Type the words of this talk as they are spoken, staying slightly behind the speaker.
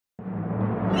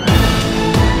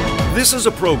This is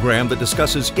a program that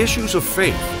discusses issues of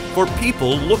faith for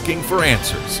people looking for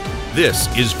answers. This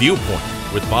is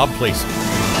ViewPoint with Bob Placie.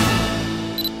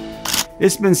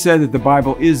 It's been said that the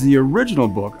Bible is the original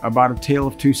book about a tale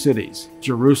of two cities,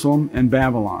 Jerusalem and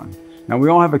Babylon. Now, we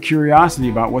all have a curiosity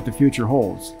about what the future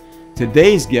holds.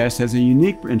 Today's guest has a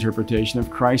unique interpretation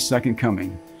of Christ's second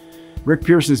coming. Rick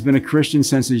Pearson has been a Christian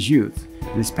since his youth,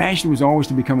 and his passion was always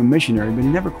to become a missionary, but he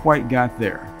never quite got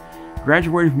there.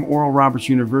 Graduating from Oral Roberts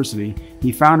University,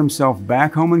 he found himself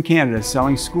back home in Canada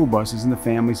selling school buses in the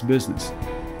family's business.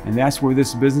 And that's where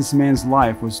this businessman's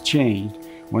life was changed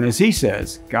when, as he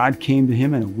says, God came to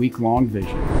him in a week-long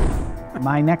vision.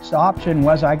 My next option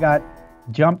was I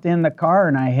jumped in the car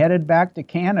and I headed back to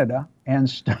Canada and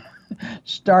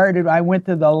started. I went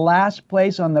to the last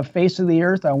place on the face of the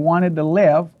earth I wanted to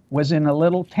live, was in a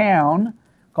little town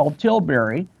called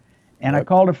Tilbury. And I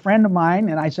called a friend of mine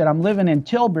and I said, I'm living in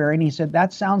Tilbury. And he said,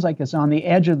 that sounds like it's on the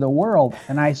edge of the world.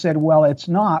 And I said, well, it's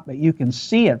not, but you can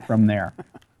see it from there.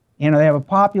 You know, they have a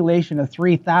population of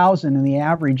 3,000 and the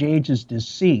average age is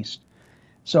deceased.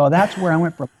 So that's where I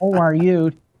went from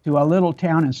ORU to a little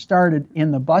town and started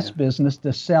in the bus business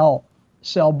to sell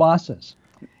buses.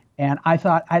 And I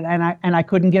thought, I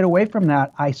couldn't get away from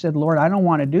that. I said, Lord, I don't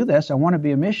want to do this. I want to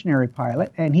be a missionary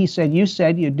pilot. And he said, you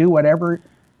said you do whatever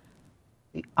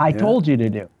I told you to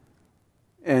do.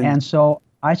 And so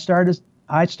I started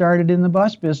in the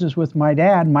bus business with my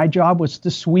dad. My job was to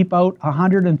sweep out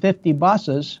 150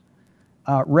 buses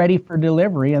ready for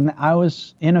delivery, and I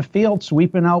was in a field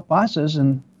sweeping out buses,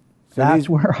 and so that's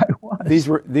where I was.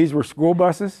 These were school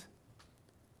buses?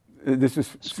 This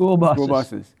is school buses. School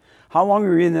buses. How long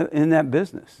were you in that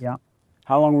business? Yeah.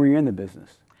 How long were you in the business?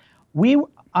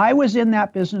 I was in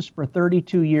that business for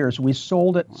 32 years. We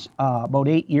sold it about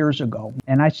 8 years ago,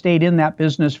 and I stayed in that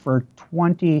business for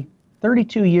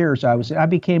 32 years. I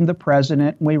became the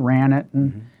president, and we ran it,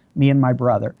 and me and my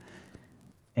brother.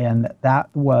 And that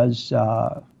was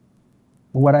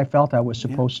what I felt I was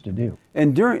supposed to do.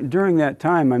 And during that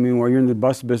time, I mean, while you're in the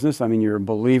bus business, I mean, you're a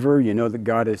believer, you know that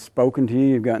God has spoken to you,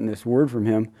 you've gotten this word from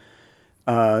him.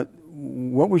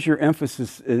 What was your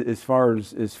emphasis as far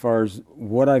as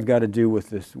what I've got to do with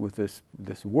this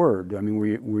word? I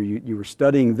mean, you were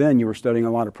studying then, you were studying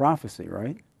a lot of prophecy,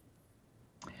 right?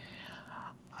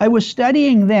 I was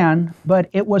studying then, but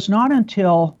it was not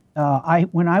until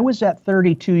when I was at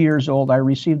 32 years old, I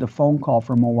received a phone call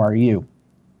from ORU.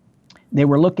 They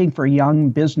were looking for young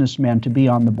businessmen to be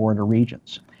on the Board of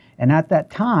Regents. And at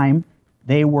that time,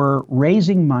 they were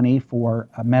raising money for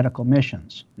medical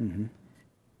missions.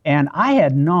 And I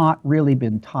had not really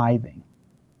been tithing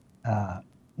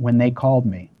when they called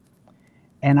me.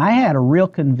 And I had a real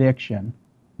conviction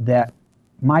that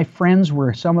my friends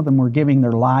some of them were giving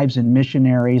their lives in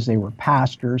missionaries, they were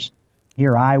pastors.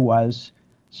 Here I was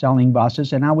selling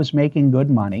buses, and I was making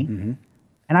good money, and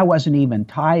I wasn't even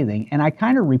tithing. And I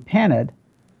kind of repented,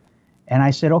 and I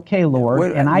said, okay,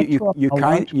 Lord, and I took you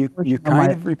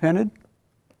kind of repented?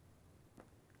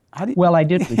 Well, I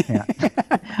did repent.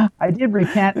 I did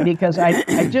repent because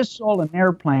I just sold an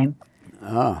airplane,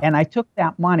 and I took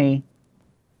that money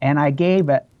and I gave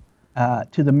it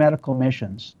to the medical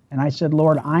missions. And I said,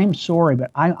 Lord, I'm sorry,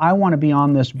 but I want to be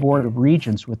on this Board of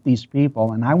Regents with these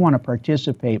people, and I want to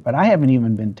participate, but I haven't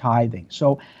even been tithing.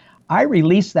 So I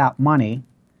released that money,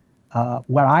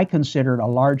 what I considered a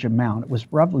large amount. It was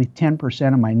roughly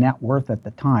 10% of my net worth at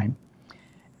the time.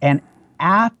 And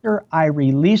after I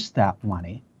released that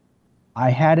money, I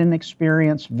had an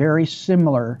experience very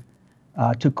similar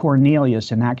to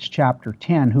Cornelius in Acts chapter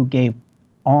 10, who gave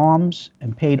alms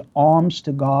and paid alms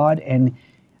to God, and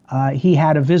he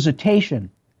had a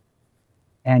visitation.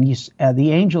 And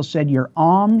the angel said, your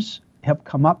alms have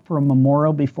come up for a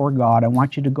memorial before God. I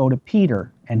want you to go to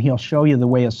Peter, and he'll show you the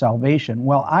way of salvation.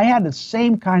 Well, I had the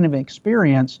same kind of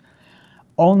experience,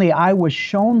 only I was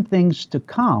shown things to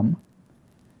come,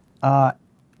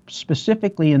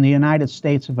 specifically in the United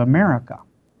States of America.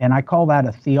 And I call that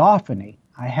a theophany.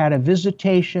 I had a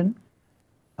visitation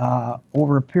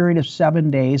over a period of 7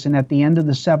 days, and at the end of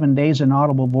the 7 days, an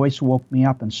audible voice woke me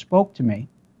up and spoke to me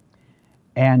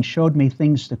and showed me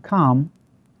things to come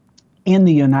in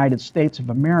the United States of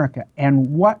America.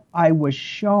 And what I was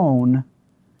shown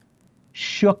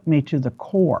shook me to the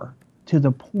core, to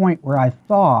the point where I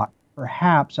thought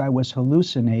perhaps I was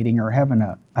hallucinating or having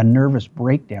a nervous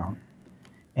breakdown.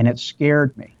 And it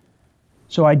scared me.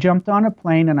 So I jumped on a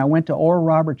plane and I went to Oral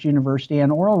Roberts University,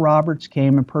 and Oral Roberts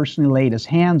came and personally laid his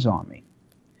hands on me.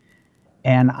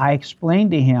 And I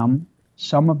explained to him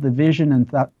some of the vision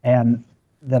and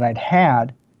that I'd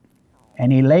had,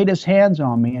 and he laid his hands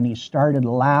on me and he started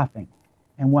laughing.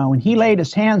 And when he laid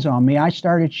his hands on me, I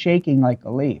started shaking like a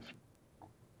leaf.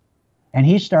 And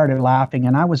he started laughing,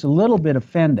 and I was a little bit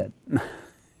offended.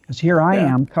 Because here I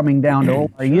am coming down to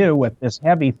ORU with this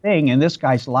heavy thing, and this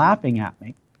guy's laughing at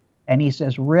me. And he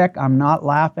says, Rick, I'm not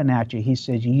laughing at you. He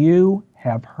says, you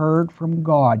have heard from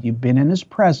God. You've been in his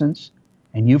presence,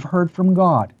 and you've heard from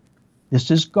God.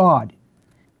 This is God.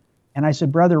 And I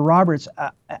said, Brother Roberts,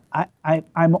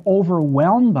 I'm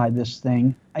overwhelmed by this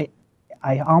thing.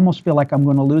 I almost feel like I'm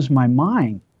going to lose my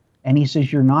mind. And he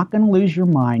says, you're not going to lose your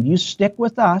mind. You stick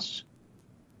with us,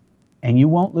 and you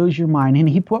won't lose your mind. And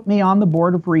he put me on the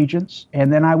board of regents,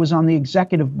 and then I was on the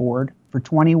executive board for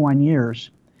 21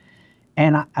 years.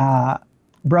 And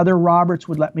Brother Roberts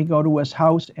would let me go to his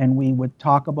house, and we would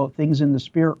talk about things in the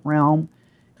spirit realm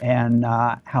and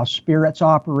how spirits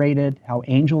operated, how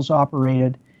angels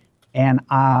operated. And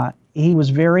he was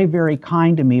very, very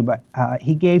kind to me, but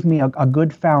he gave me a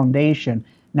good foundation.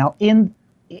 Now, in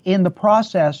the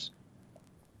process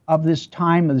of this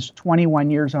time, of this 21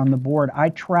 years on the board, I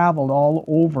traveled all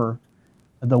over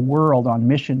the world on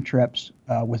mission trips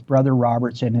with Brother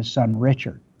Roberts and his son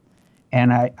Richard.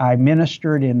 And I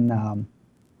ministered in,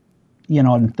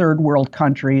 in third world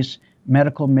countries,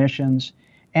 medical missions,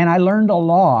 and I learned a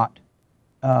lot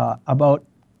about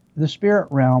the spirit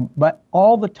realm, but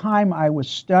all the time I was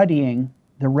studying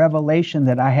the revelation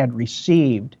that I had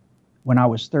received when I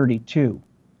was 32.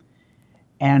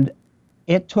 And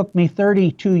it took me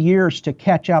 32 years to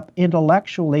catch up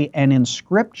intellectually and in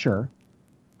scripture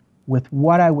with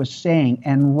what I was saying.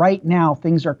 And right now,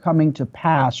 things are coming to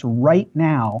pass right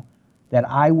now that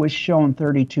I was shown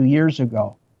 32 years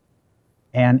ago.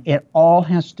 And it all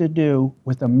has to do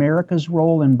with America's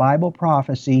role in Bible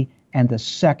prophecy and the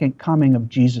second coming of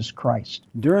Jesus Christ.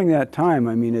 During that time,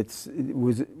 I mean,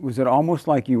 was it almost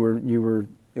like you were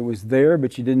it was there,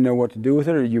 but you didn't know what to do with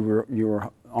it, or you were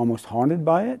almost haunted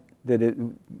by it?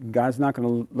 That God's not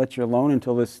going to let you alone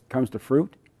until this comes to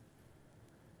fruit?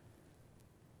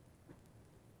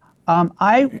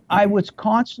 I was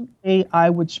constantly, I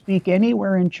would speak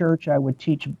anywhere in church. I would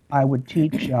teach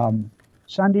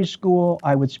Sunday school.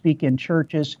 I would speak in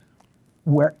churches.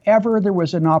 Wherever there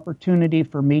was an opportunity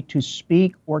for me to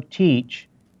speak or teach,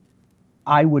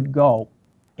 I would go.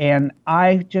 And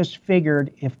I just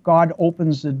figured if God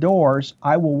opens the doors,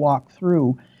 I will walk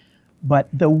through. But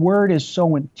the word is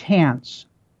so intense.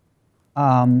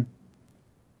 The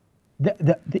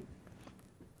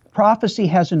prophecy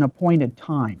has an appointed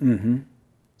time. Mm-hmm. It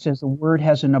says the word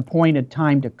has an appointed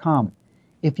time to come.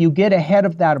 If you get ahead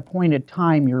of that appointed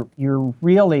time, you're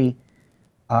really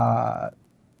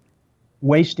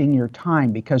wasting your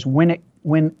time, because when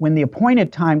the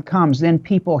appointed time comes, then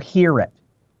people hear it.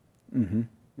 Mm-hmm.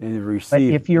 And they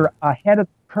receive. But if you're ahead of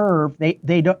the curve,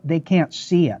 they can't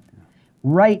see it.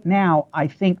 Right now, I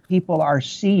think people are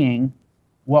seeing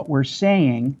what we're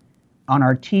saying on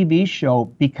our TV show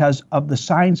because of the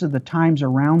signs of the times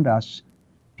around us.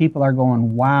 People are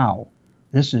going, wow,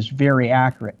 this is very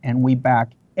accurate. And we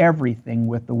back everything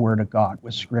with the Word of God,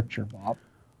 with Scripture, Bob,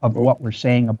 of what we're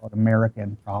saying about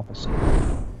American prophecy.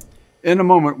 In a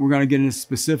moment, we're going to get into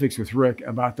specifics with Rick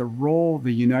about the role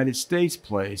the United States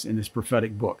plays in this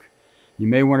prophetic book. You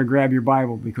may want to grab your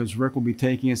Bible, because Rick will be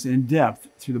taking us in depth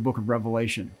through the book of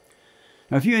Revelation.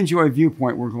 Now, if you enjoy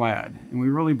ViewPoint, we're glad, and we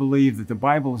really believe that the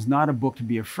Bible is not a book to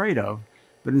be afraid of,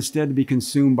 but instead to be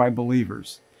consumed by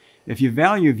believers. If you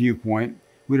value ViewPoint,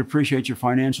 we'd appreciate your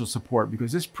financial support,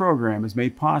 because this program is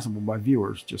made possible by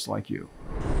viewers just like you.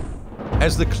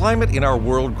 As the climate in our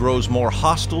world grows more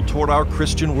hostile toward our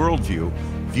Christian worldview,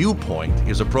 ViewPoint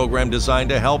is a program designed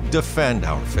to help defend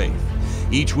our faith.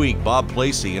 Each week, Bob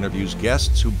Placie interviews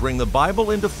guests who bring the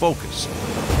Bible into focus.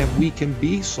 And we can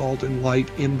be salt and light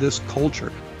in this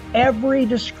culture. Every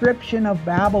description of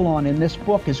Babylon in this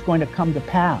book is going to come to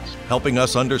pass, Helping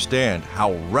us understand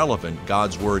how relevant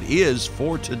God's Word is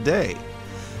for today.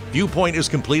 ViewPoint is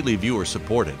completely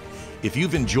viewer-supported. If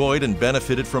you've enjoyed and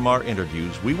benefited from our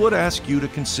interviews, we would ask you to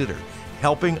consider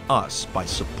helping us by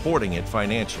supporting it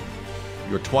financially.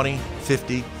 Your $20,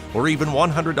 $50, or even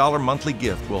 $100 monthly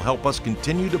gift will help us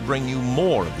continue to bring you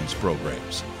more of these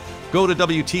programs. Go to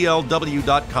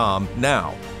WTLW.com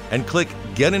now and click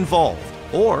Get Involved,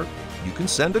 or you can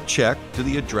send a check to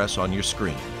the address on your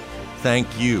screen. Thank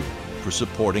you for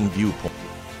supporting ViewPoint.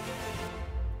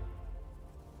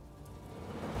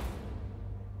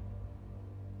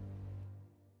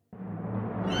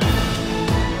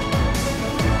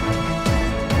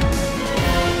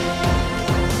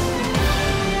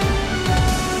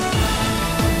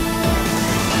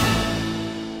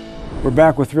 We're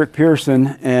back with Rick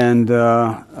Pearson and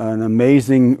an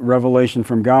amazing revelation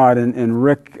from God. And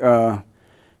Rick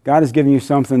God has given you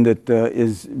something that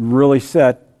is really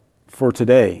set for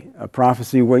today. A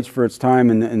prophecy waits for its time,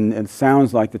 and it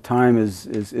sounds like the time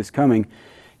is coming.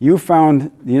 You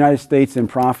found the United States in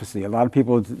prophecy. A lot of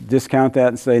people discount that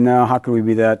and say, no, how could we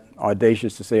be that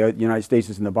audacious to say the United States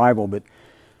is in the Bible? But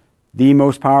the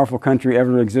most powerful country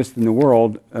ever to exist in the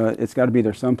world, it's got to be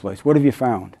there someplace. What have you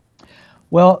found?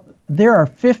 Well, there are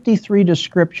 53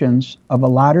 descriptions of a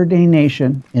latter-day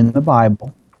nation in the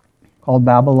Bible called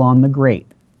Babylon the Great.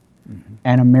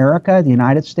 And America, the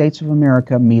United States of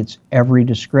America, meets every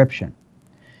description.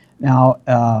 Now,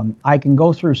 I can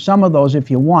go through some of those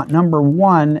if you want. Number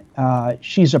one,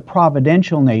 she's a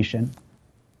providential nation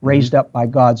raised up by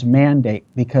God's mandate,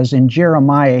 because in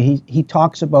Jeremiah, he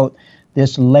talks about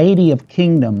this lady of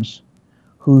kingdoms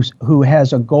who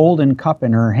has a golden cup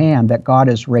in her hand that God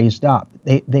has raised up.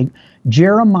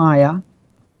 Jeremiah,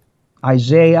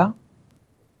 Isaiah,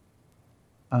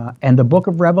 and the book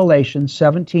of Revelation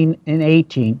 17 and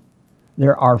 18,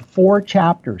 there are 4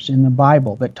 chapters in the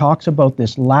Bible that talks about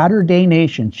this latter-day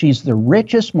nation. She's the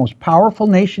richest, most powerful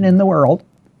nation in the world,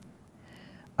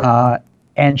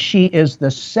 and she is the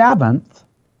 7th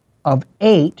of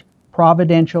 8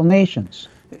 providential nations.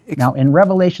 Now, in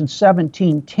Revelation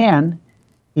 17:10,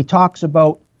 he talks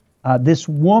about this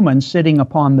woman sitting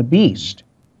upon the beast.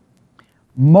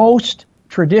 Most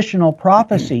traditional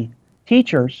prophecy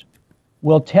teachers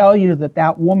will tell you that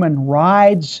that woman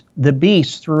rides the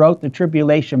beast throughout the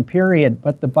tribulation period,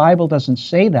 but the Bible doesn't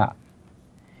say that.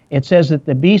 It says that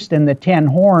the beast and the 10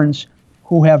 horns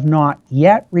who have not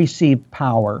yet received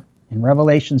power, in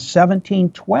Revelation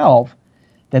 17:12,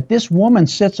 that this woman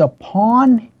sits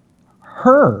upon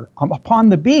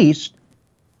the beast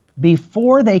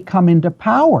before they come into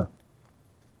power.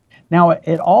 Now,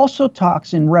 it also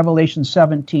talks in Revelation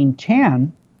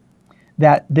 17:10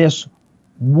 that this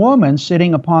woman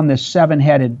sitting upon this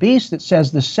 7-headed beast, it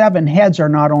says the 7 heads are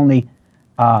not only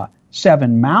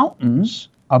 7 mountains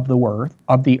of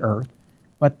the earth,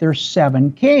 but there's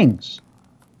 7 kings.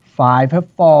 5 have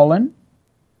fallen,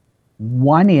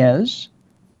 1 is,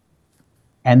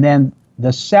 and then the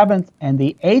 7th and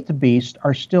the 8th beast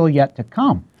are still yet to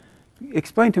come.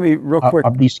 Explain to me real quick.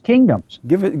 Of these kingdoms.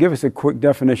 Give us a quick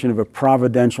definition of a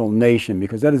providential nation,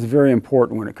 because that is very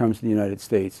important when it comes to the United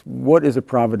States. What is a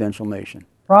providential nation?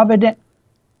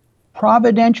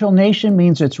 Providential nation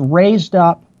means it's raised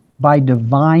up by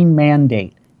divine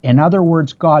mandate. In other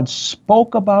words, God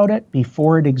spoke about it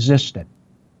before it existed.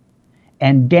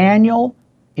 And Daniel,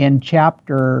 in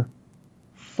chapter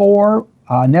 4,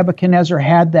 Nebuchadnezzar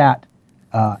had that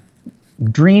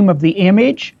dream of the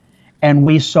image, and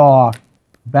we saw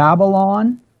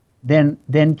Babylon,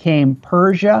 then came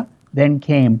Persia, then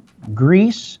came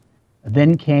Greece,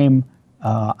 then came,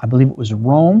 I believe it was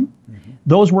Rome.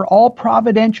 Those were all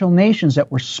providential nations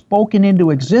that were spoken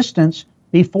into existence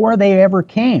before they ever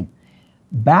came.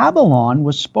 Babylon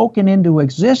was spoken into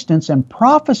existence and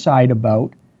prophesied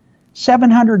about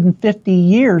 750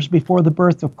 years before the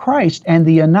birth of Christ, and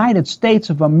the United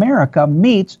States of America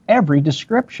meets every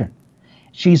description.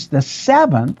 She's the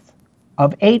 7th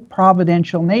of 8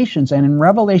 providential nations, and in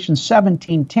Revelation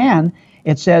 17:10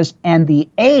 it says, and the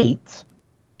 8th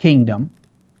kingdom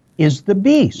is the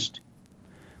beast.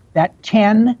 That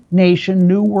 10-nation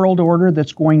new world order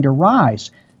that's going to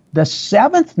rise. The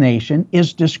 7th nation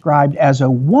is described as a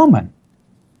woman.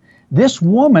 This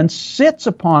woman sits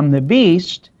upon the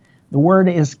beast. The word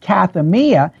is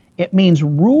kathemia. It means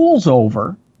rules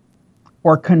over,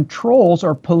 or controls,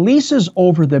 or polices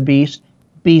over the beast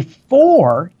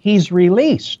before he's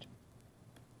released.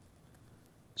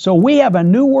 So we have a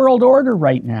new world order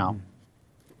right now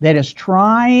that is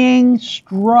struggling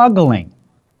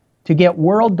to get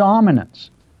world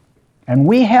dominance. And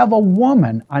we have a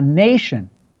woman, a nation,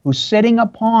 who's sitting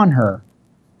upon her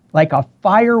like a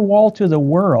firewall to the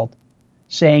world,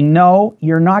 saying, no,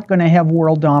 you're not going to have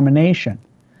world domination.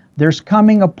 There's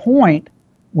coming a point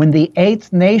when the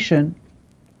 8th nation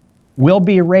will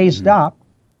be raised up,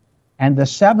 and the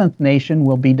 7th nation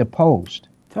will be deposed.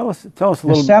 Tell us a little.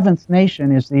 The 7th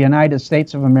nation is the United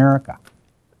States of America.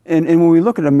 And when we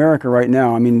look at America right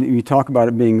now, I mean, you talk about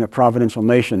it being a providential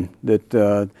nation, that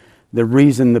the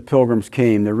reason the Pilgrims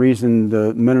came, the reason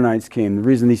the Mennonites came, the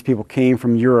reason these people came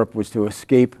from Europe was to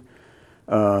escape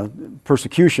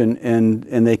persecution,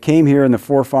 and they came here, and the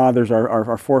forefathers,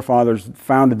 our forefathers,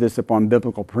 founded this upon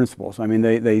biblical principles. I mean,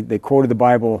 they quoted the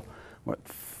Bible,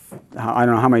 I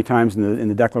don't know how many times in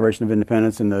the Declaration of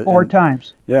Independence, and 4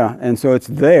 times. Yeah, and so it's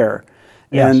there.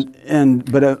 Yes.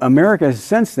 But America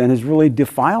since then has really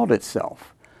defiled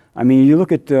itself. I mean, you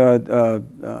look at,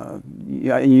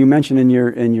 you mentioned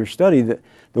in your study that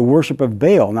the worship of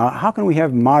Baal. Now, how can we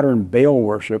have modern Baal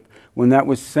worship when that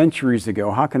was centuries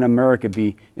ago? How can America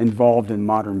be involved in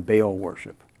modern Baal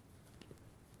worship?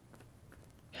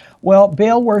 Well,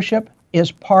 Baal worship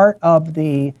is part of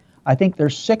the, I think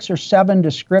there's 6 or 7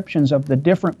 descriptions of the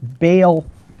different Baal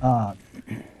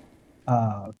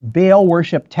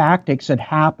worship tactics that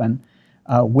happen,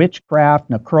 witchcraft,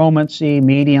 necromancy,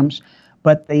 mediums.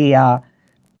 But the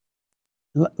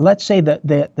let's say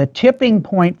the tipping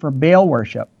point for Baal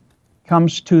worship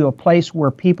comes to a place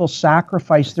where people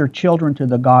sacrifice their children to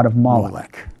the god of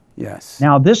Moloch. Yes.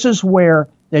 Now this is where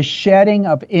the shedding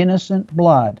of innocent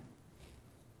blood,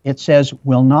 it says,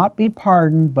 will not be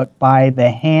pardoned but by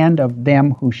the hand of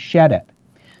them who shed it.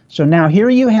 So now here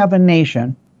you have a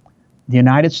nation, the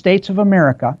United States of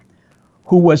America,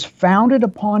 who was founded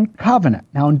upon covenant.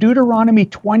 Now in Deuteronomy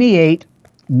 28,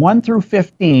 1 through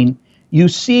 15, you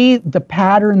see the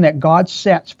pattern that God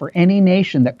sets for any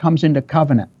nation that comes into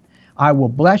covenant. I will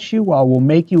bless you, I will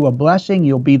make you a blessing,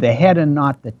 you'll be the head and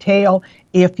not the tail,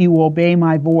 if you obey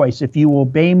my voice, if you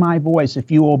obey my voice, if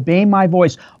you obey my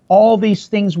voice, all these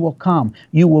things will come.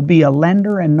 You will be a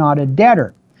lender and not a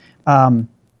debtor.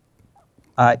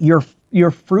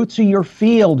 Your fruits of your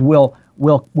field will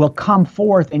come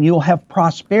forth, and you'll have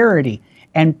prosperity,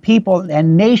 and people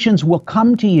and nations will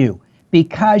come to you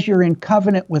because you're in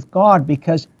covenant with God,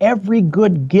 because every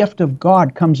good gift of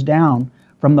God comes down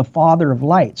from the Father of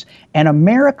lights. And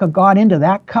America got into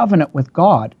that covenant with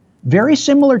God, very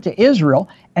similar to Israel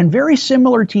and very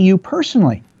similar to you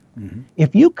personally. Mm-hmm.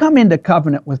 If you come into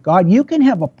covenant with God, you can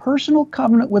have a personal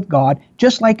covenant with God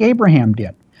just like Abraham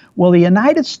did. Well, the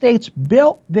United States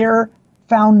built their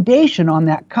foundation on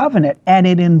that covenant, and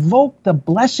it invoked the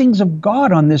blessings of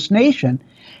God on this nation.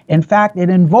 In fact, it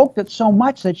invoked it so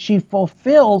much that she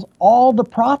fulfills all the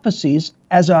prophecies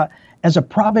as a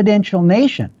providential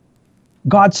nation.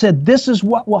 God said, this is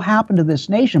what will happen to this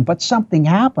nation, but something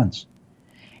happens.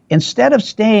 Instead of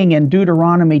staying in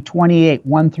Deuteronomy 28,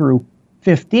 1 through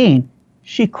 15,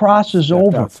 she crosses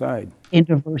over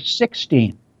into verse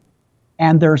 16.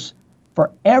 And there's,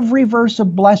 for every verse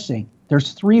of blessing,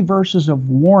 there's 3 verses of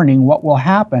warning what will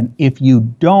happen if you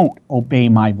don't obey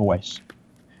my voice.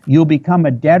 You'll become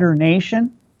a debtor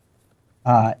nation.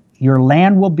 Your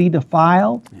land will be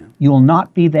defiled. Yeah. You'll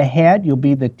not be the head, you'll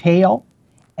be the tail.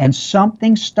 And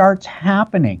something starts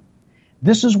happening.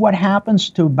 This is what happens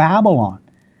to Babylon.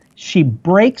 She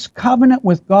breaks covenant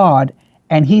with God,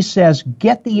 and he says,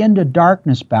 get thee into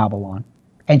darkness, Babylon.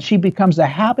 And she becomes the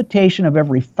habitation of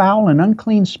every foul and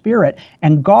unclean spirit.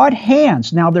 And God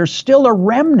hands, now there's still a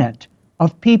remnant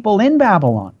of people in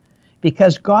Babylon,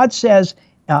 because God says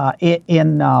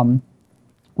in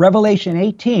Revelation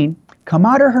 18, come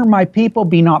out of her, my people,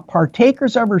 be not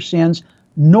partakers of her sins,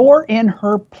 nor in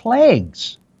her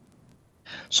plagues.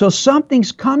 So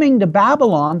something's coming to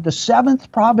Babylon, the 7th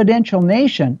providential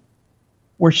nation,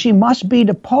 where she must be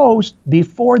deposed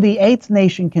before the 8th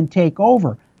nation can take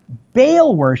over.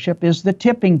 Baal worship is the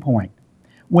tipping point.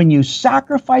 When you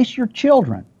sacrifice your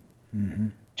children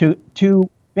to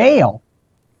Baal,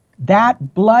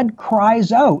 that blood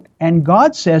cries out, and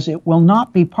God says it will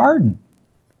not be pardoned.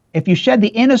 If you shed the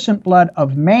innocent blood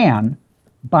of man,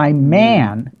 by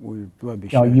man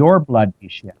shall your blood be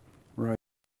shed. Right.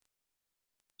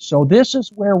 So this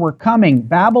is where we're coming.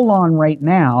 Babylon right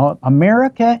now,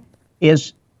 America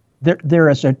is, there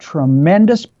is a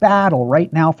tremendous battle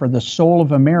right now for the soul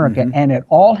of America, and it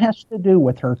all has to do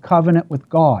with her covenant with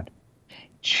God.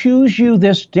 Choose you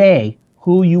this day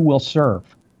who you will serve.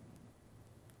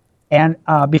 And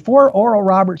before Oral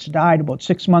Roberts died, about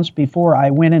 6 months before,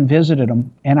 I went and visited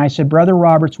him, and I said, Brother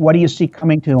Roberts, what do you see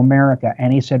coming to America?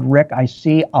 And he said, Rick, I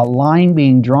see a line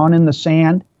being drawn in the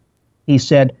sand. He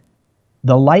said,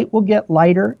 the light will get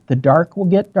lighter, the dark will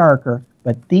get darker,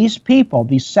 but these people,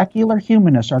 these secular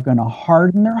humanists, are going to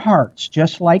harden their hearts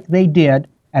just like they did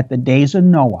at the days of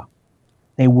Noah.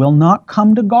 They will not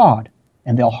come to God,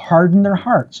 and they'll harden their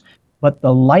hearts, but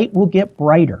the light will get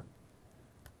brighter.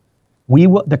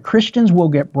 The Christians will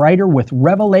get brighter with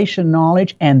revelation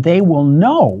knowledge, and they will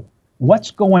know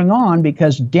what's going on,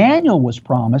 because Daniel was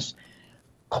promised,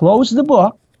 close the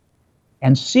book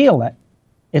and seal it.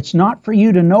 It's not for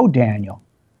you to know, Daniel,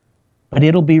 but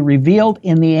it'll be revealed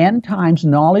in the end times.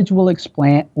 Knowledge will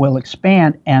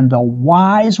expand, and the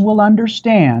wise will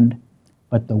understand,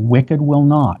 but the wicked will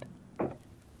not.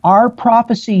 Our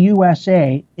Prophecy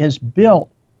USA is built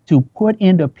to put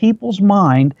into people's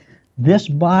mind this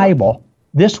Bible,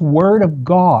 this Word of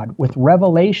God with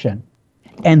revelation,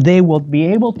 and they will be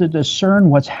able to discern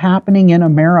what's happening in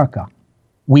America.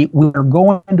 We're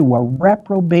going into a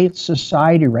reprobate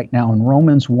society right now in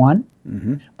Romans 1.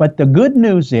 Mm-hmm. But the good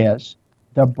news is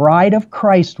the bride of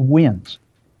Christ wins.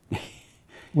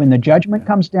 When the judgment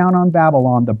comes down on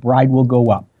Babylon, the bride will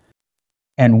go up.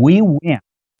 And we win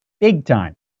big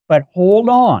time. But hold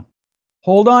on.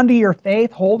 Hold on to your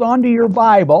faith. Hold on to your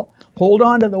Bible. Hold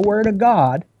on to the Word of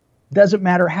God. Doesn't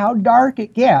matter how dark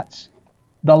it gets.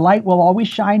 The light will always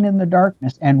shine in the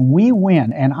darkness, and we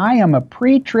win. And I am a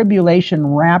pre-tribulation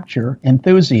rapture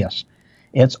enthusiast.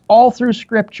 It's all through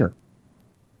Scripture.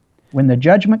 When the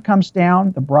judgment comes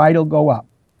down, the bride will go up.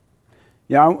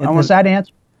 Yeah, Does that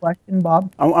answer the question,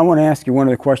 Bob? I want to ask you one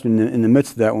other question in the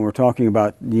midst of that, when we're talking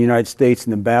about the United States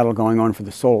and the battle going on for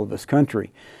the soul of this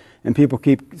country. And people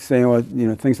keep saying, well,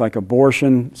 things like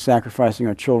abortion, sacrificing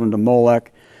our children to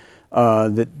Molech,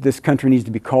 that this country needs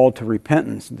to be called to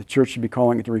repentance. The church should be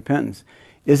calling it to repentance.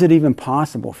 Is it even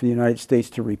possible for the United States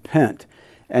to repent?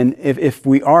 And if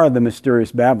we are the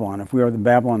mysterious Babylon, if we are the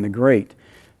Babylon the Great,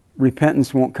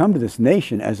 repentance won't come to this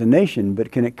nation as a nation,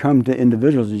 but can it come to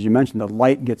individuals? As you mentioned, the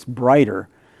light gets brighter.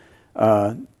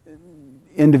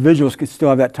 Individuals could still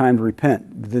have that time to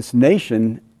repent. This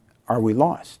nation, are we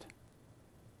lost?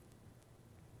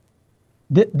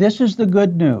 This is the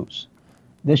good news.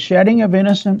 The shedding of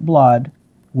innocent blood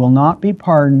will not be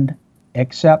pardoned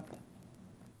except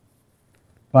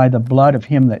by the blood of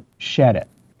him that shed it.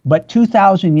 But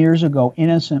 2,000 years ago,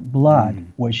 innocent blood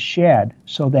was shed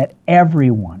so that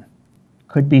everyone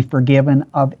could be forgiven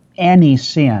of any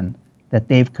sin that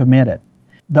they've committed.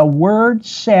 The Word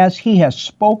says He has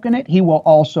spoken it, He will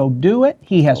also do it,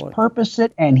 He has purposed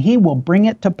it, and He will bring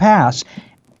it to pass.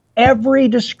 Every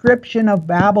description of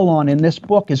Babylon in this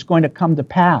book is going to come to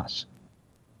pass.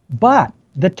 But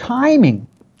the timing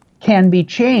can be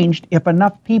changed if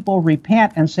enough people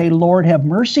repent and say, Lord, have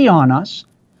mercy on us.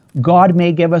 God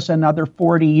may give us another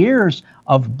 40 years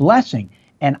of blessing.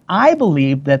 And I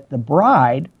believe that the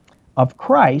bride of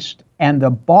Christ and the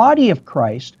body of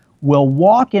Christ will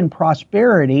walk in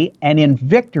prosperity and in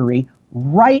victory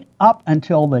right up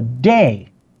until the day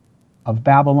of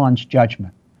Babylon's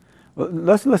judgment. Well,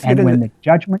 let's get and when the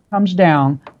judgment comes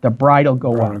down, the bride will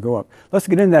go up. Let's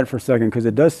get into that for a second, because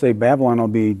it does say Babylon will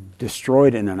be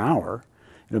destroyed in an hour.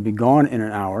 It'll be gone in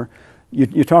an hour.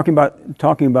 You're talking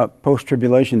about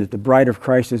post-tribulation, that the bride of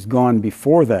Christ is gone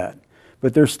before that.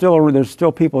 But there's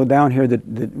still people down here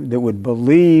that would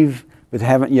believe but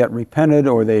haven't yet repented,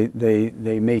 or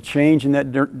they may change in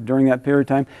that during that period of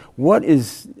time. What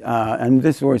is and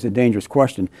this is always a dangerous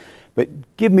question, but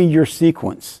give me your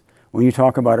sequence when you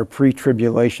talk about a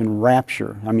pre-tribulation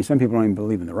rapture. I mean, some people don't even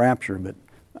believe in the rapture, but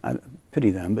I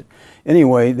pity them. But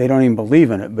anyway, they don't even believe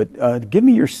in it. But give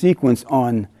me your sequence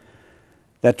on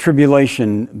that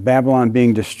tribulation, Babylon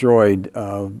being destroyed,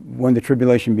 when the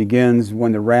tribulation begins,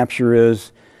 when the rapture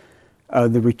is,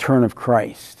 the return of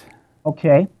Christ.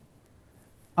 Okay.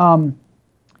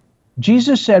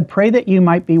 Jesus said, pray that you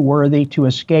might be worthy to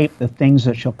escape the things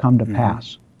that shall come to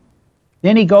pass.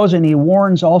 Then he goes and he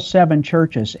warns all 7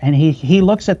 churches, and he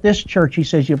looks at this church. He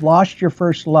says, you've lost your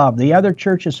first love. The other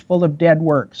church is full of dead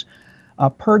works.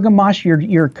 Pergamos,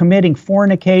 you're committing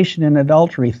fornication and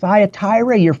adultery.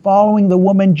 Thyatira, you're following the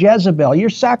woman Jezebel. You're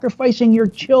sacrificing your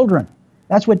children.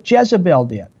 That's what Jezebel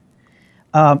did.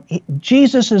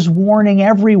 Jesus is warning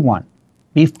everyone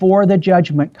before the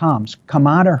judgment comes. Come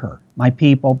out of her, my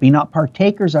people. Be not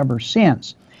partakers of her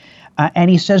sins. And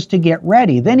he says to get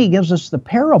ready. Then he gives us the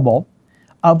parable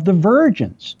of the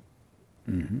virgins.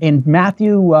 In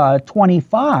Matthew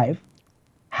 25,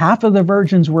 half of the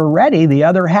virgins were ready, the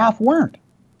other half weren't.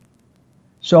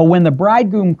 So when the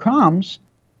bridegroom comes,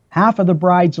 half of the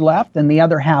bride's left and the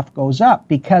other half goes up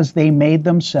because they made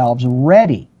themselves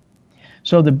ready.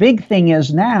 So the big thing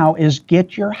is now is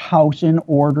get your house in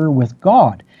order with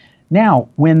God. Now,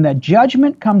 when the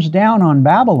judgment comes down on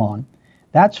Babylon,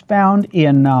 that's found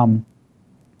in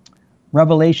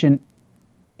Revelation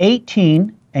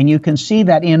 18, and you can see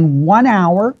that in 1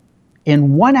 hour,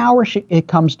 it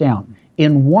comes down.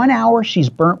 In 1 hour, she's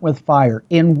burnt with fire.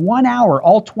 In 1 hour,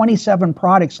 all 27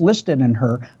 products listed in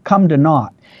her come to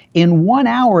naught. In 1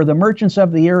 hour, the merchants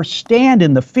of the earth stand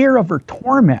in the fear of her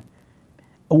torment.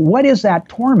 What is that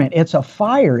torment? It's a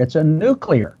fire. It's a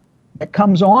nuclear that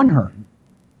comes on her.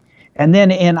 And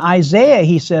then in Isaiah,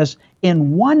 he says,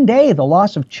 in 1 day, the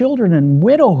loss of children and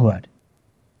widowhood,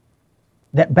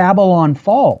 that Babylon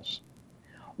falls.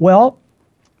 Well,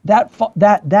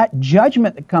 that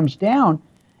judgment that comes down,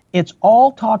 it's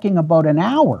all talking about an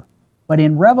hour. But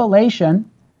in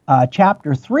Revelation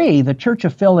chapter 3, the church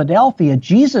of Philadelphia,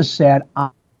 Jesus said,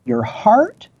 your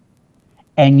heart,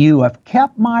 and you have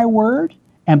kept my word,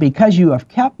 and because you have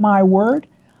kept my word,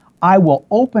 I will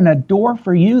open a door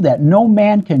for you that no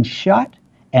man can shut,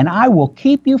 and I will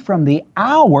keep you from the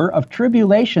hour of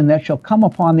tribulation that shall come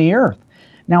upon the earth.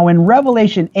 Now in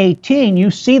Revelation 18, you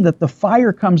see that the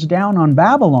fire comes down on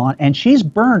Babylon, and she's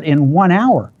burned in 1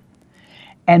 hour.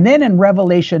 And then in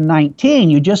Revelation 19,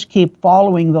 you just keep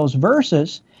following those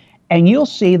verses, and you'll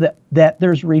see that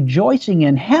there's rejoicing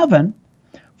in heaven,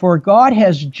 for God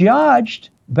has judged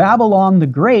Babylon the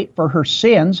Great for her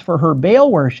sins, for her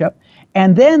Baal worship.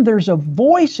 And then there's a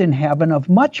voice in heaven of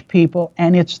much people,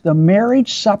 and it's the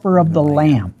marriage supper of the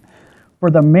Lamb. For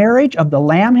the marriage of the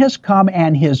Lamb has come,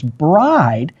 and his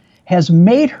bride has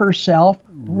made herself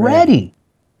ready.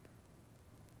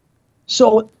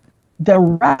 So the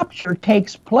rapture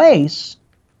takes place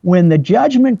when the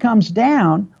judgment comes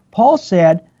down. Paul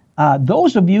said,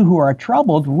 those of you who are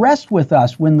troubled, rest with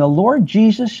us when the Lord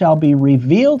Jesus shall be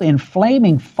revealed in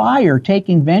flaming fire,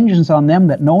 taking vengeance on them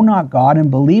that know not God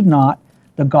and believe not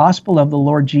the gospel of the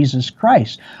Lord Jesus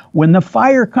Christ. When the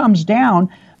fire comes down,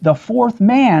 the fourth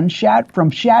man, from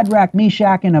Shadrach,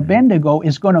 Meshach, and Abednego,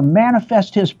 is going to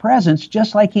manifest his presence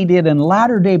just like he did in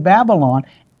latter-day Babylon,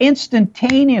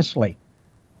 instantaneously.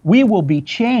 We will be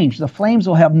changed. The flames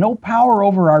will have no power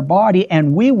over our body,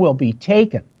 and we will be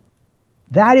taken.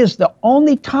 That is the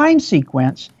only time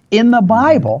sequence in the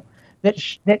Bible that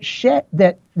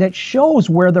shows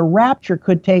where the rapture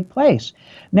could take place.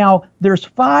 Now, there's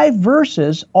 5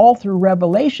 verses all through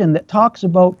Revelation that talks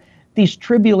about these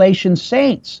tribulation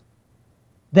saints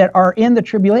that are in the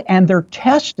tribulation, and they're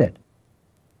tested.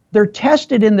 They're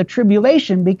tested in the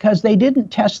tribulation because they didn't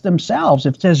test themselves.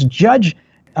 It says, judge.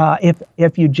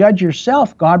 If you judge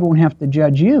yourself, God won't have to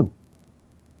judge you.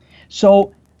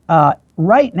 So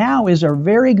right now is a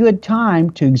very good time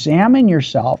to examine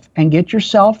yourself and get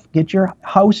your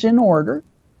house in order,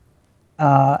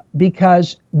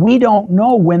 because we don't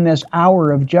know when this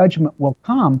hour of judgment will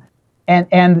come.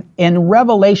 And in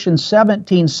Revelation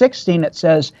 17:16 it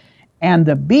says, and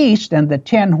the beast and the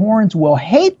 10 horns will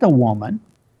hate the woman,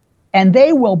 and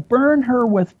they will burn her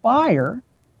with fire,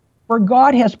 for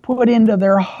God has put into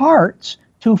their hearts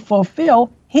to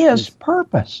fulfill his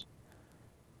purpose.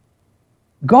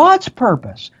 God's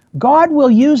purpose. God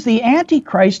will use the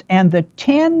Antichrist and the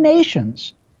 10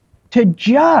 nations to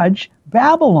judge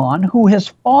Babylon, who has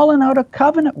fallen out of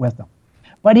covenant with them.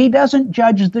 But he doesn't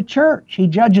judge the church. He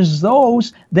judges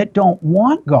those that don't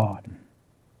want God.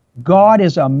 God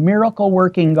is a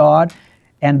miracle-working God,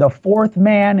 and the fourth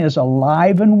man is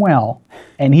alive and well,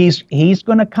 and he's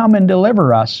going to come and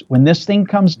deliver us. When this thing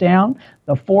comes down,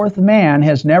 the fourth man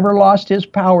has never lost his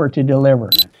power to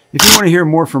deliver. If you want to hear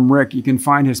more from Rick, you can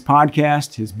find his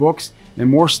podcast, his books, and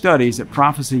more studies at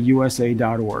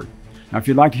prophecyusa.org. Now, if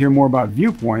you'd like to hear more about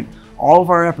ViewPoint, all of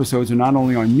our episodes are not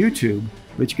only on YouTube,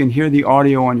 but you can hear the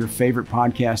audio on your favorite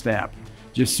podcast app.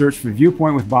 Just search for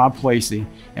ViewPoint with Bob Placie,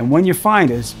 and when you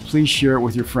find us, please share it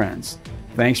with your friends.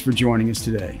 Thanks for joining us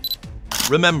today.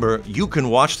 Remember, you can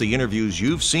watch the interviews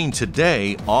you've seen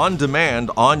today on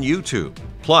demand on YouTube.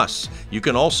 Plus, you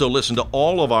can also listen to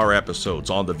all of our episodes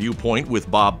on the ViewPoint with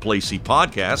Bob Placie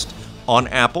podcast on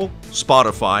Apple,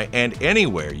 Spotify, and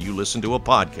anywhere you listen to a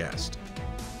podcast.